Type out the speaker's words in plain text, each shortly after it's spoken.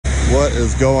What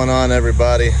is going on,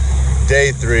 everybody?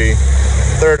 Day 3,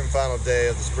 third and final day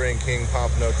of the Spring King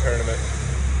Pompano tournament.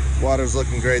 Water's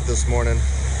looking great this morning.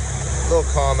 A little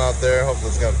calm out there. Hopefully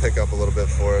it's going to pick up a little bit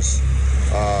for us.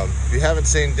 If you haven't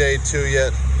seen day 2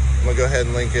 yet, I'm going to go ahead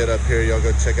and link it up here. Y'all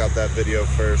go check out that video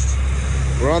first.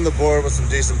 We're on the board with some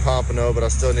decent pompano, but I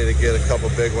still need to get a couple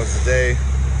big ones today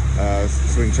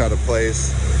so we can try to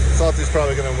place. Salty's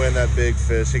probably going to win that big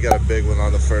fish. He got a big one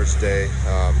on the first day.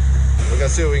 We're going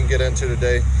to see what we can get into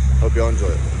today. Hope y'all enjoy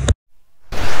it.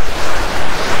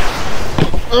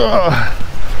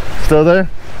 Still there?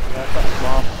 Yeah, something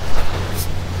small.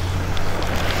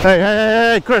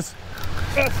 Hey, Chris.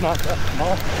 That's not that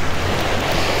small.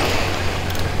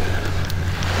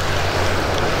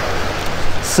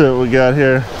 Let's see what we got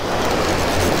here.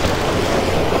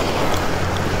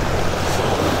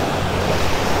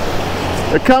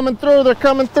 They're coming through, they're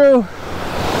coming through.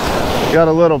 Got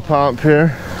a little pomp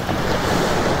here.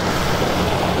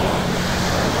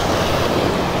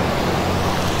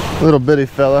 Little bitty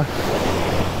fella.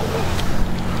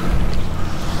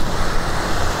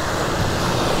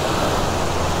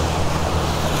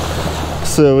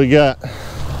 So we got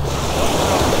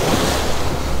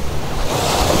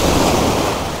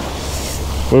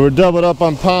we were doubled up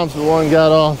on pomps, but one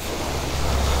got off.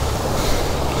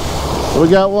 We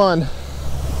got one.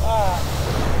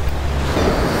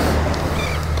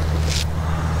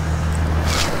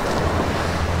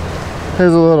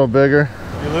 Here's a little bigger.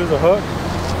 You lose a hook?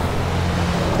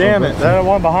 Damn it, that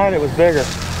one behind it was bigger.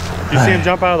 You see him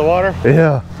jump out of the water?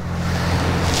 Yeah.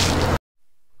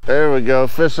 There we go,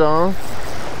 fish on.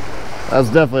 That's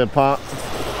definitely a pop.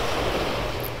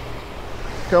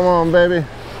 Come on, baby.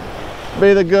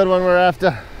 Be the good one we're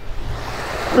after.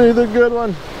 Be the good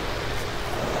one.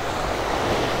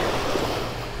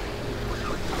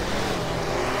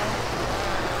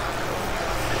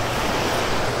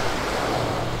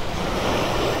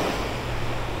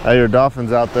 Hey, your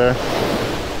dolphin's out there.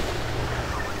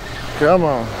 Come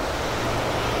on.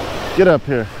 Get up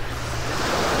here.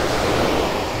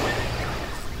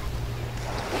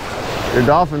 Your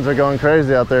dolphins are going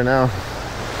crazy out there now.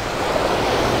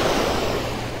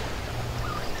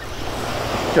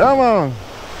 Come on.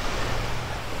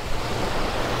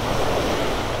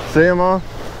 See them all?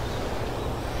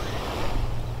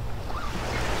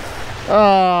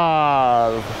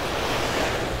 Ah,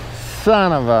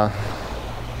 son of a.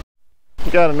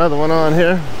 Got another one on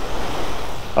here.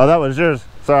 Oh, that was yours.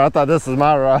 Sorry, I thought this was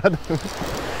my rod.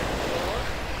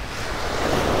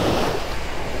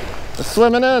 It's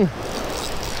swimming in.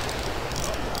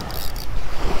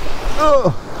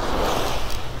 Oh.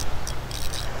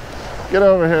 Get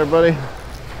over here, buddy.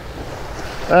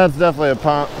 That's definitely a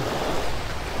pomp.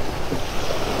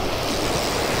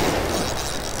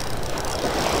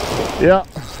 Yep.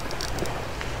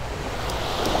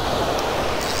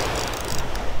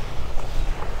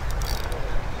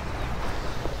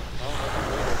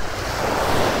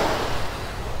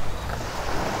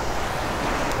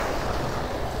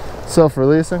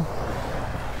 Self-releasing.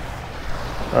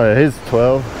 Oh yeah, he's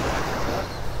 12.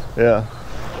 Yeah.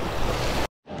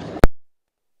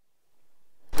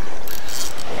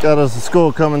 Got us a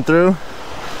school coming through.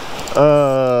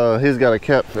 He's got a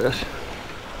catfish.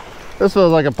 This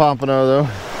feels like a pompano though.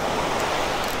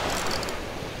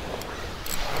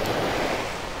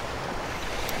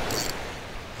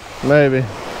 Maybe.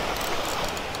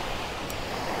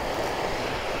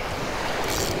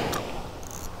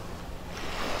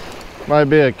 Might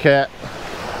be a cat.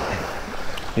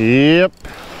 Yep.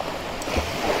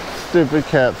 Stupid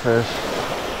catfish.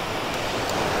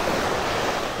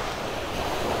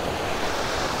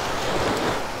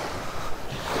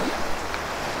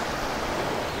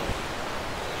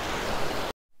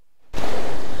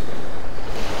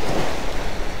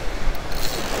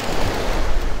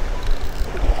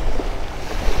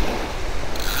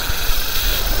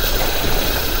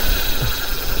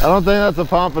 I don't think that's a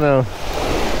pompano.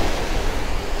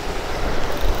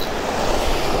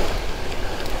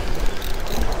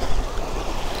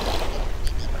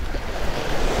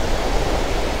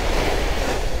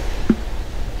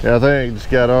 Yeah, I think it just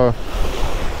got off.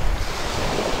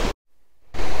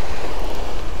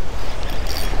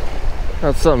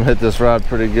 Got something hit this rod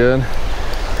pretty good.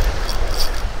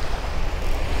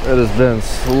 It has been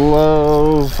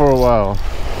slow for a while.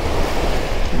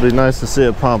 It'd be nice to see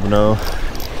a pompano.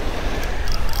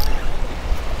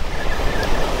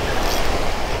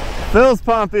 Phil's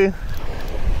pompy.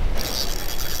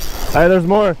 Hey, there's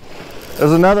more.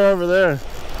 There's another over there.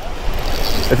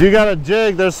 If you got a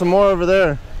jig, there's some more over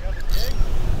there.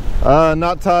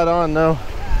 Not tied on, no.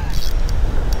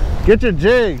 Get your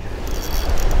jig.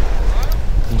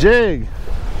 Jig.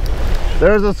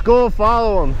 There's a school,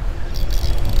 follow him.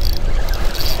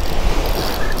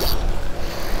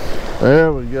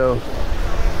 There we go.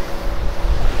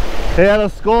 He had a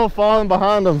skull falling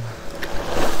behind him.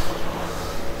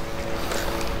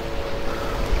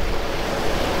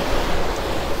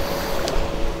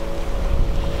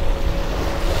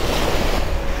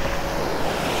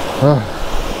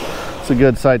 It's a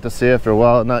good sight to see after a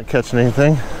while not catching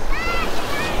anything.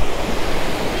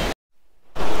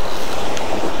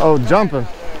 Oh, jumping,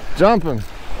 jumping.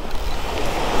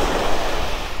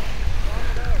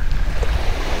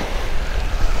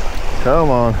 Come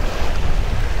on.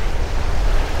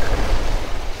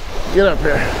 Get up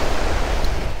here.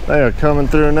 They are coming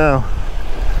through now.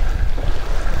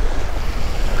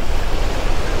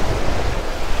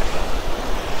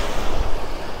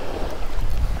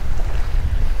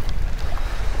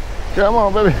 Come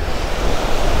on, baby.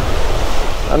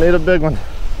 I need a big one. Hell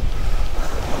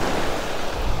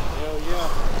yeah.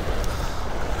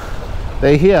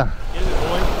 They here. Get it,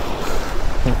 boy.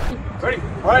 Ready?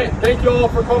 All right, thank you all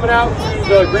for coming out to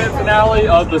the grand finale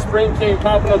of the Spring King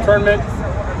Pompano Tournament.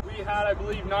 We had, I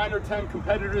believe, 9 or 10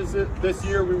 competitors this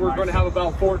year. We were going to have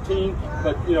about 14,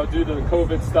 but you know, due to the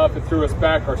COVID stuff, it threw us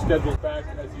back. Our schedule's back,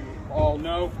 as you all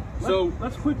know. So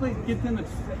let's quickly get them to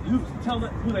tell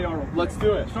them who they are. Let's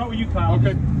do it. Start with you, Kyle.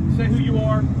 Okay. Say who you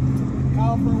are.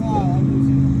 Kyle for a while. I'm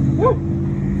Lucy. Woo!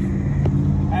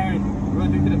 Aaron, we're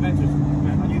going to do Good Adventures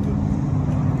on YouTube.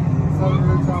 Southern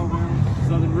Roots, Alabama.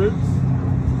 Southern Roots.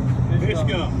 Fish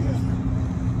Gum.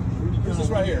 This is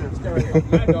right here. This guy right here.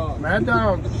 Mad Dog. Mad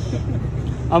Dog.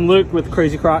 I'm Luke with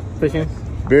Crazy Croc Fishing.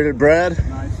 Bearded Brad.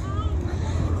 Nice.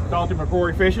 Dalton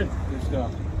McCrory Fishing. Good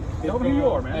stuff. Tell them who you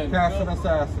are, man. Casting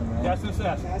Assassin, man. Casting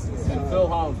Assassin. And Phil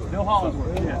Hollinsworth. Bill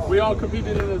Hollinsworth, yes. We all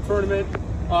competed in the tournament.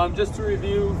 Just to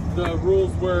review, the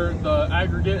rules were the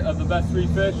aggregate of the best 3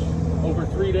 fish over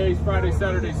 3 days, Friday,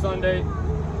 Saturday, Sunday.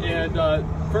 And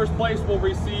first place will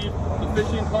receive the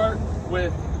fishing cart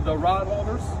with the rod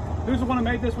holders. Who's the one who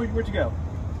made this? Where'd you go?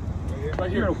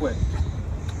 Right here. Real quick.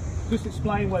 Just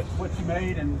explain what you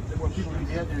made and what people can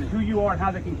get and who you are and how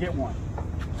they can get one.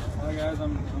 Hi guys,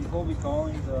 I'm Colby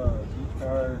Collins, Beach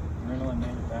Power Rental and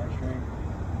Manufacturing.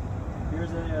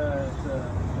 Here's a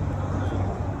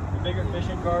bigger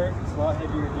fishing cart. It's a lot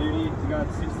heavier duty. We got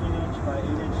 16-inch by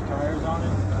 8-inch tires on it.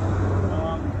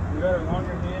 We got a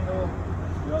longer handle.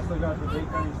 We also got the bait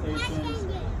cutting stations.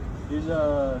 These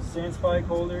sand spike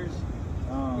holders.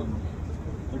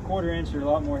 They're 1/4 inch. They're a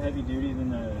lot more heavy duty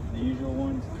than the usual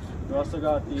ones. We also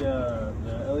got the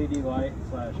LED light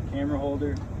 / camera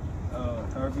holder.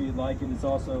 However you'd like it. It's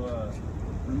also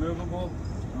removable.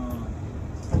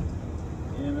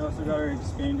 And we also got our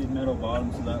expanded metal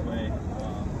bottom, so that way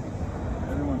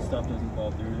everyone's stuff doesn't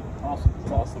fall through it. Awesome.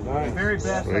 Awesome. The very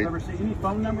best Sweet. I've ever seen. Any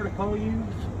phone number to call you?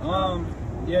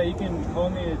 Yeah, you can call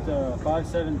me at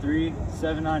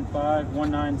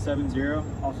 573-795-1970.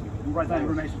 Awesome. We'll write that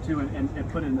information too and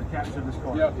put it in the caption of this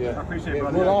card. Yeah. I appreciate it,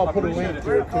 brother. We'll all I put a appreciate link it.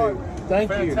 to it too. Thank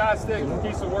you. Fantastic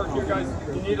piece of work here, guys.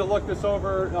 You need to look this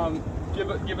over.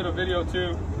 Give it a video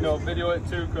too. You know, video it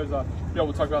too, because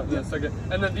we'll talk about it in a second.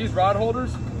 And then these rod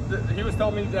holders, he was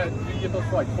telling me that you can get those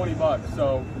for like $20,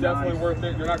 so definitely worth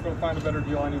it. You're not going to find a better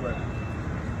deal anywhere.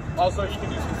 Also, you can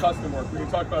do some custom work. We can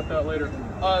talk about that later.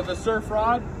 The surf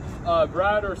rod,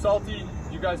 Brad or Salty,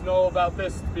 you guys know about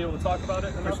this to be able to talk about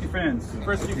it? Frisky Fins.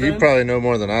 Frisky You Fins? probably know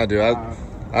more than I do.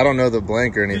 I don't know the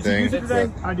blank or Did you anything. use it today?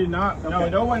 I did not. Okay. No,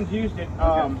 no one's used it.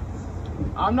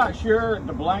 I'm not sure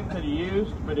the blank that he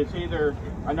used, but it's either,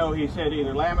 I know he said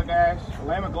either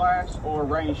Lamaglass or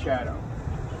Rain Shadow.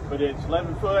 But it's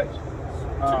 11 foot.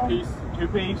 Two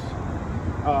piece.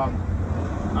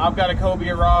 I've got a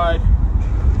cobia rod.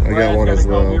 I got Brad's one got as a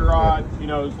cobia well. rod. You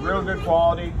know, it's real good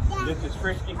quality. This is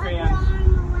Frisky Fins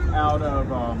out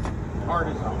of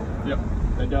Artisan. Yep.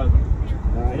 That does them.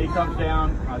 He comes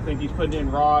down, I think he's putting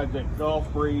in rods at Gulf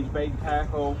Breeze, Bait and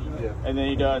Tackle, and then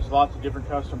he does lots of different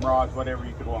custom rods, whatever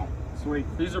you could want. Sweet.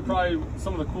 These are probably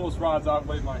some of the coolest rods I've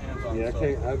laid my hands on. Yeah, so.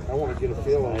 I want to get a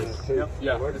feel on it too.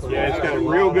 Yeah. Yeah, it's got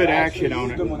real good action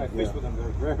on it. When I fish with them,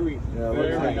 they're very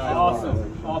Very nice.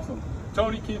 Awesome. Awesome.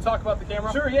 Tony, can you talk about the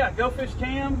camera? Sure, yeah. Go Fish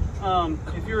Cam.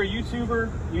 If you're a YouTuber,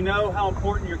 you know how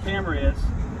important your camera is.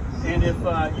 And if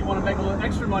you want to make a little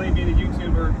extra money being a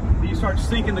YouTuber, you start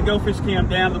sinking the Go Fish Cam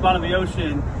down to the bottom of the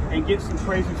ocean and get some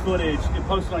crazy footage and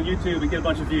post it on YouTube and get a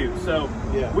bunch of views. So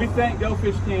we thank Go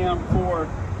Fish Cam for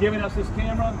giving us this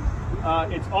camera.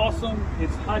 It's awesome.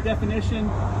 It's high definition,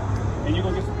 and you're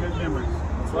going to get some good memories.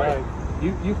 That's right.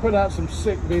 You put out some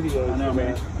sick videos. I know,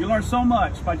 man. You learn so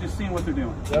much by just seeing what they're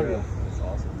doing. Yeah.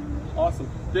 Awesome.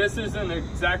 This is an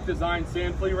exact design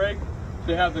sand flea rig.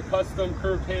 They have the custom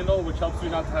curved handle, which helps you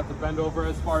not to have to bend over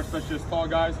as far, especially as tall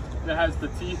guys. It has the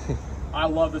teeth. I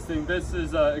love this thing. This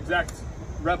is an exact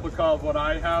replica of what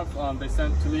I have. They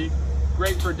sent to me.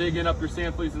 Great for digging up your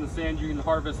sand fleas in the sand. You can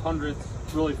harvest hundreds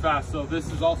really fast. So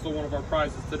this is also one of our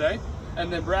prizes today.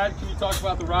 And then Brad, can you talk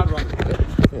about the rod runner?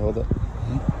 Yeah, hold up.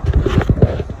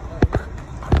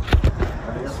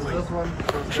 This one,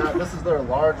 this is their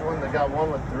large one. They got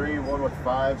one with 3, one with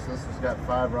 5. So this has got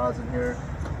 5 rods in here.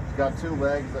 It's got 2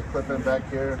 legs that clip in back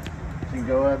here. You can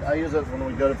go ahead. I use it when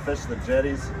we go to fish the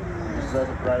jetties. It just does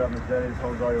it right on the jetties,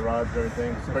 holds all your rods and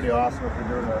everything. It's pretty awesome if you're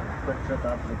doing a quick trip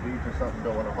out to the beach or something.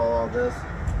 Don't want to haul all this.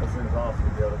 This thing's awesome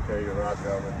to be able to carry your rods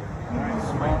down with you.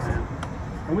 Awesome.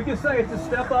 And we can say it's a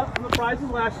step up from the prizes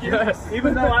last year. Yes.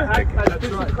 Even though I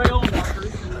did some crayon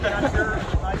markers and got your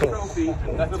nice trophy.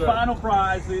 The final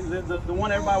prize, the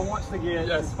one everybody wants to get,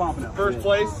 is Pompano. First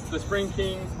place, the Spring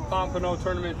King Pompano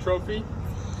Tournament trophy.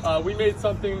 We made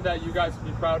something that you guys would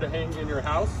be proud to hang in your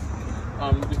house.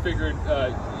 We figured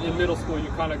in middle school you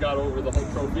kind of got over the whole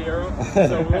trophy era.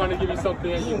 So we want to give you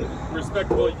something that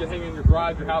respectable you can hang in your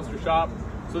garage, your house, your shop.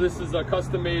 So this is a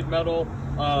custom made metal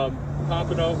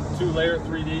Pompano 2-layer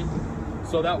 3D.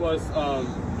 So that was,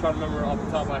 trying to remember off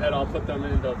the top of my head, I'll put them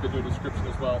in the video description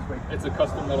as well. It's a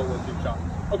custom metalworking shop.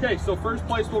 Okay, so first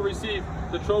place will receive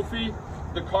the trophy,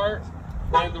 the cart,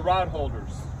 and the rod holders.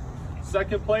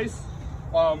 Second place,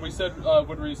 we said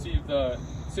would receive the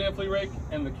sand flea rake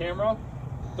and the camera.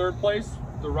 Third place,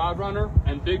 the rod runner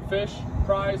and big fish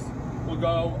prize will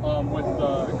go with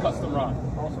the custom rod.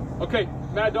 Awesome. Okay,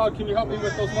 Mad Dog, can you help me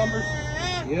with those numbers?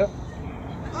 Yep.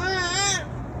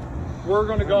 We're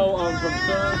gonna go from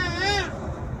third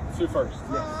to first.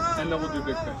 Yes. And then we'll do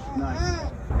big fish. Nice.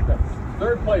 Okay.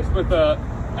 Third place with the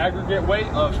aggregate weight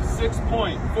of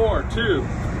 6.42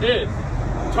 is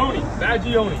Tony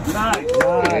Baggioni. Nice.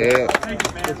 Yeah. Thank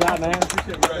you, man. Good job, man.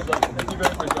 Appreciate it. Thank you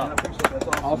very much. I appreciate it. That's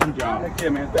awesome. Awesome job. Thank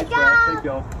you, man. Thanks, Brad. Thank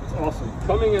y'all. It's awesome.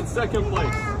 Coming in second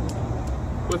place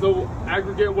with an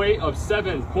aggregate weight of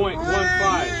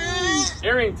 7.15,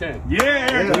 Arrington.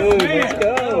 Yeah. Let's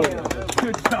go.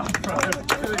 Good job, brother.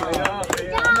 Good job,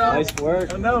 man. Nice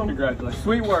work. I know. Congratulations.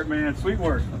 Sweet work, man. Sweet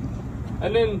work.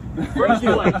 And then first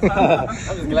place. I'm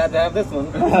just glad to have this one.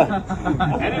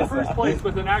 And in first place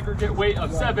with an aggregate weight of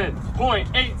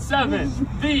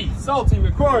 7.87, the Salty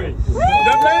McCrory.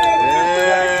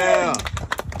 Yeah.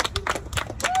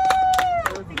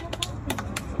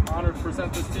 I'm honored to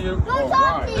present this to you. All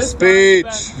right. This Speech.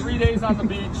 guy spent 3 days on the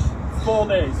beach, full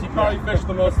days. He probably fished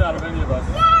the most out of any of us.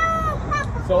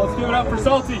 So let's give it up for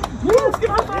Salty.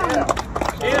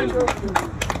 And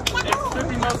it should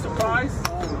be no surprise,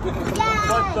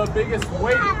 but the biggest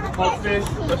weight of fish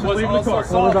was also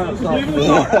Salty.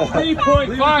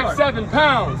 3.57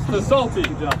 pounds to Salty.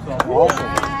 Good job, Salty.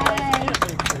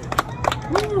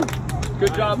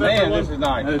 Good job, Man, everyone. this is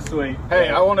nice. That is sweet. Hey,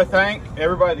 I want to thank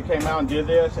everybody that came out and did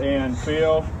this, and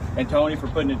Phil and Tony for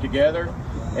putting it together.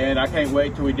 And I can't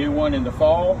wait till we do one in the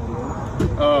fall.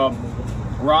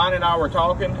 Ron and I were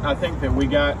talking. I think that we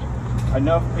got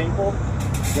enough people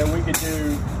that we could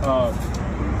do,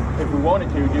 if we wanted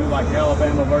to, do like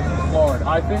Alabama versus Florida.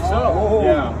 I think so.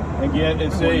 Yeah, and get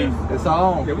and see. It's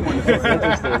on. And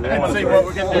see what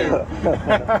we can do.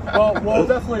 Well, we'll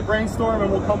definitely brainstorm and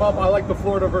we'll come up. I like the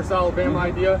Florida versus Alabama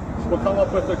idea. We'll come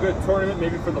up with a good tournament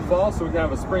maybe for the fall, so we can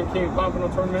have a Spring King Pompano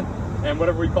tournament and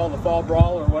whatever we call the fall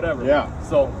brawl or whatever. Yeah.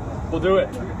 So we'll do it.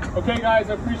 Okay,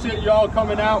 guys, I appreciate y'all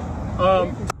coming out.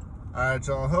 All right,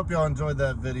 y'all. Hope y'all enjoyed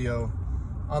that video.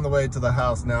 On the way to the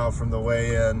house now from the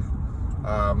weigh-in.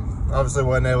 Obviously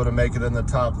wasn't able to make it in the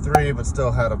top 3, but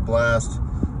still had a blast.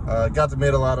 Got to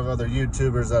meet a lot of other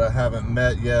YouTubers that I haven't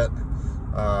met yet.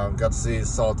 Got to see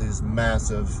Salty's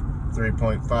massive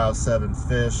 3.57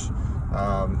 fish,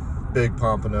 big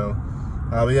pompano.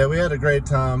 But yeah, we had a great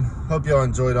time. Hope y'all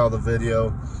enjoyed all the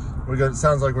video.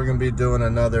 Sounds like we're gonna be doing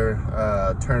another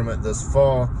tournament this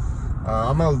fall.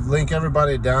 I'm gonna link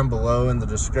everybody down below in the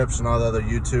description, all the other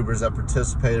YouTubers that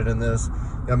participated in this.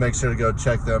 Y'all make sure to go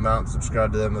check them out and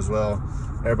subscribe to them as well.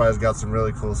 Everybody's got some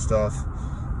really cool stuff.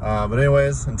 But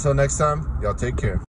anyways, until next time, y'all take care.